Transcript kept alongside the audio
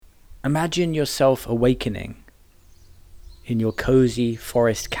Imagine yourself awakening in your cozy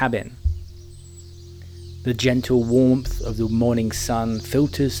forest cabin. The gentle warmth of the morning sun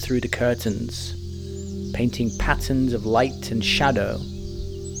filters through the curtains, painting patterns of light and shadow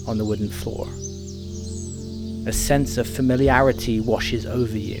on the wooden floor. A sense of familiarity washes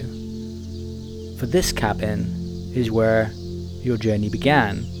over you, for this cabin is where your journey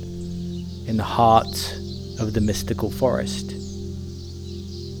began, in the heart of the mystical forest.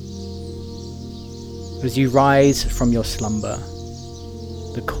 As you rise from your slumber,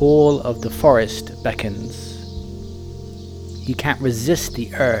 the call of the forest beckons. You can't resist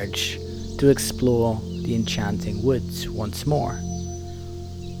the urge to explore the enchanting woods once more.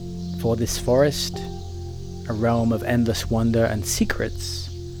 For this forest, a realm of endless wonder and secrets,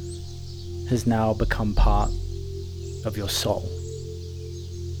 has now become part of your soul.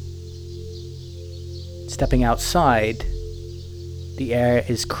 Stepping outside, the air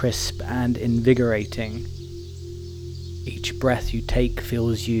is crisp and invigorating. Each breath you take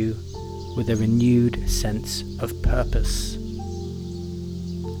fills you with a renewed sense of purpose.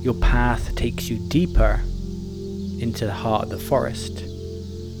 Your path takes you deeper into the heart of the forest,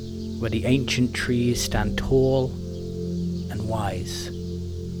 where the ancient trees stand tall and wise.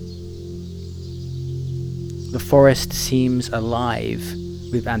 The forest seems alive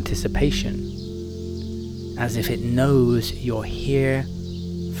with anticipation, as if it knows you're here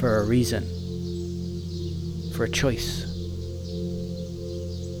for a reason, for a choice.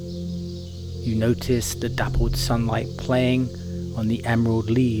 You notice the dappled sunlight playing on the emerald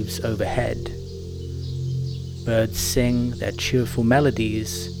leaves overhead. Birds sing their cheerful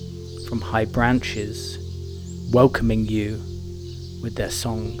melodies from high branches, welcoming you with their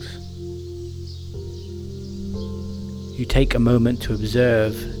songs. You take a moment to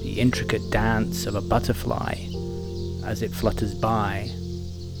observe the intricate dance of a butterfly as it flutters by,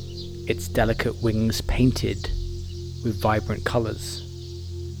 its delicate wings painted with vibrant colors.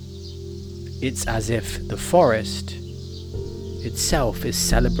 It's as if the forest itself is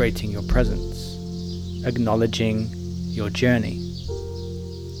celebrating your presence, acknowledging your journey.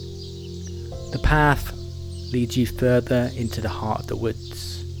 The path leads you further into the heart of the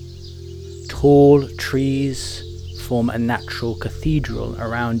woods. Tall trees form a natural cathedral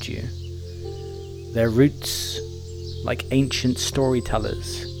around you. Their roots, like ancient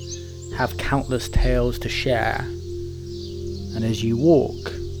storytellers, have countless tales to share, and as you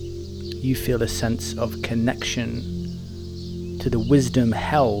walk, you feel a sense of connection to the wisdom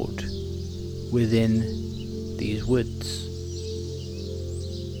held within these woods.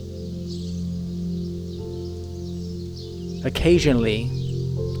 Occasionally,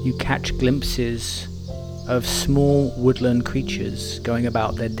 you catch glimpses of small woodland creatures going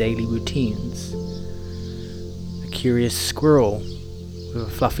about their daily routines. A curious squirrel with a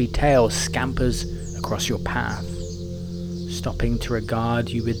fluffy tail scampers across your path, stopping to regard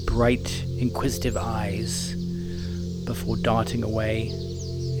you with bright, inquisitive eyes before darting away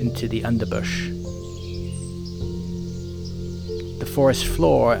into the underbush. The forest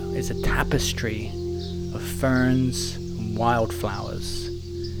floor is a tapestry of ferns and wildflowers,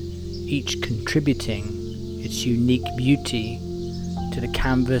 each contributing its unique beauty to the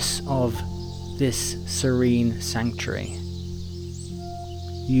canvas of this serene sanctuary.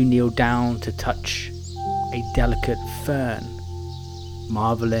 You kneel down to touch a delicate fern,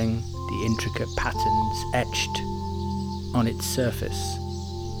 marveling the intricate patterns etched on its surface.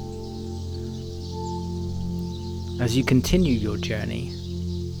 As you continue your journey,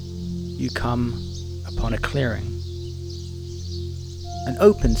 you come upon a clearing, an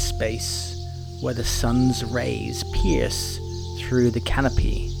open space where the sun's rays pierce through the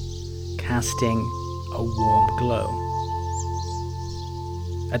canopy, casting a warm glow.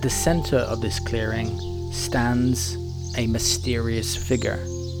 At the center of this clearing stands a mysterious figure.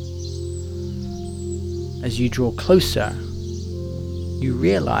 As you draw closer, you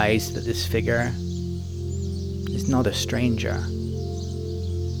realize that this figure is not a stranger.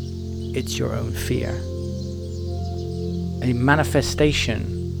 It's your own fear. A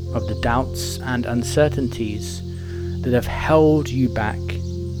manifestation of the doubts and uncertainties that have held you back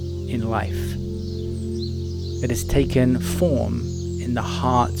in life. It has taken form in the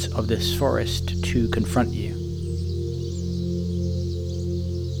heart of this forest to confront you.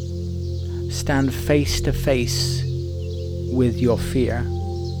 Stand face to face with your fear,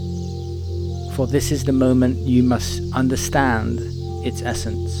 for this is the moment you must understand its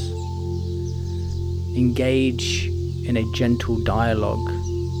essence. Engage in a gentle dialogue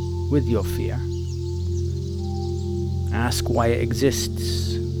with your fear. Ask why it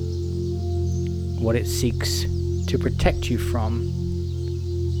exists, what it seeks to protect you from,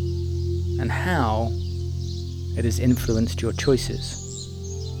 and how it has influenced your choices.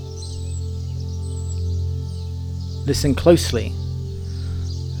 Listen closely,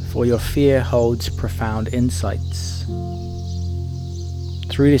 for your fear holds profound insights.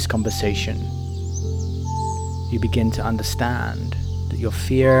 Through this conversation, you begin to understand that your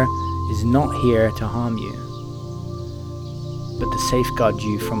fear is not here to harm you, but to safeguard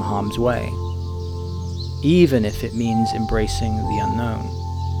you from harm's way, even if it means embracing the unknown.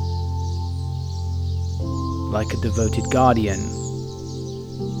 Like a devoted guardian,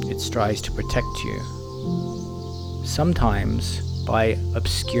 it strives to protect you, sometimes by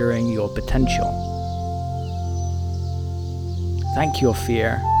obscuring your potential. Thank your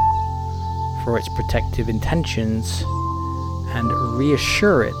fear for its protective intentions and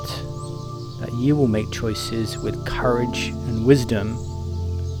reassure it that you will make choices with courage and wisdom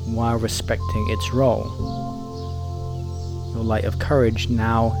while respecting its role. Your light of courage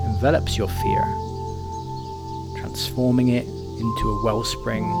now envelops your fear, transforming it into a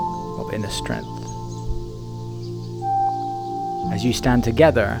wellspring of inner strength. As you stand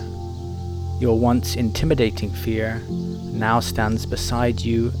together, your once intimidating fear now stands beside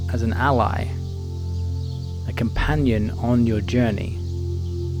you as an ally, a companion on your journey.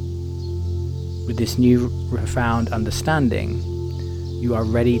 With this new profound understanding, you are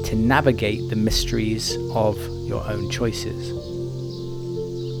ready to navigate the mysteries of your own choices.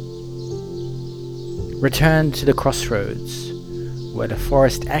 Return to the crossroads, where the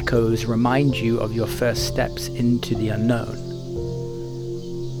forest echoes remind you of your first steps into the unknown.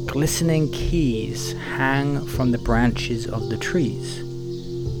 Glistening keys hang from the branches of the trees,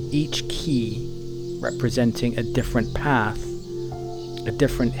 each key representing a different path, a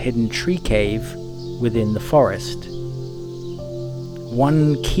different hidden tree cave within the forest.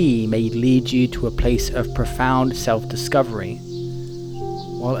 One key may lead you to a place of profound self-discovery,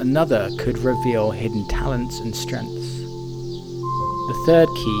 while another could reveal hidden talents and strengths. The third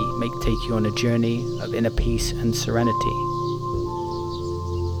key may take you on a journey of inner peace and serenity.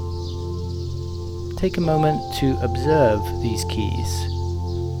 Take a moment to observe these keys,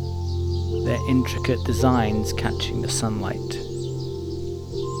 their intricate designs catching the sunlight.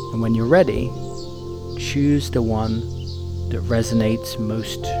 And when you're ready, choose the one that resonates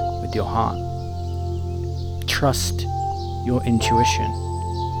most with your heart. Trust your intuition.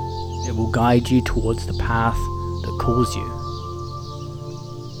 It will guide you towards the path that calls you.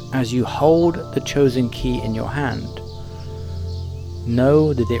 As you hold the chosen key in your hand,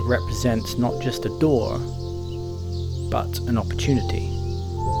 know that it represents not just a door, but an opportunity.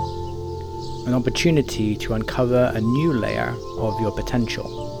 An opportunity to uncover a new layer of your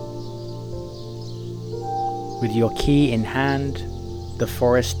potential. With your key in hand, the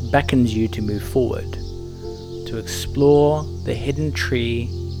forest beckons you to move forward, to explore the hidden tree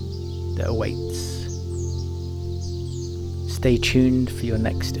that awaits. Stay tuned for your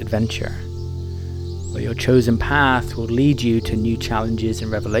next adventure, where your chosen path will lead you to new challenges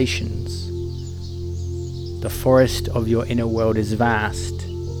and revelations. The forest of your inner world is vast,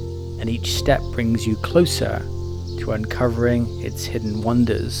 and each step brings you closer to uncovering its hidden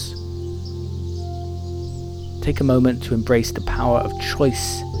wonders. Take a moment to embrace the power of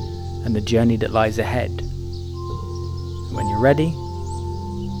choice and the journey that lies ahead. And when you're ready,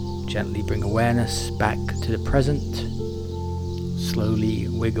 gently bring awareness back to the present. Slowly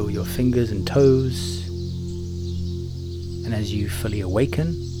wiggle your fingers and toes. And as you fully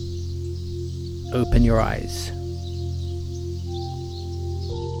awaken, open your eyes.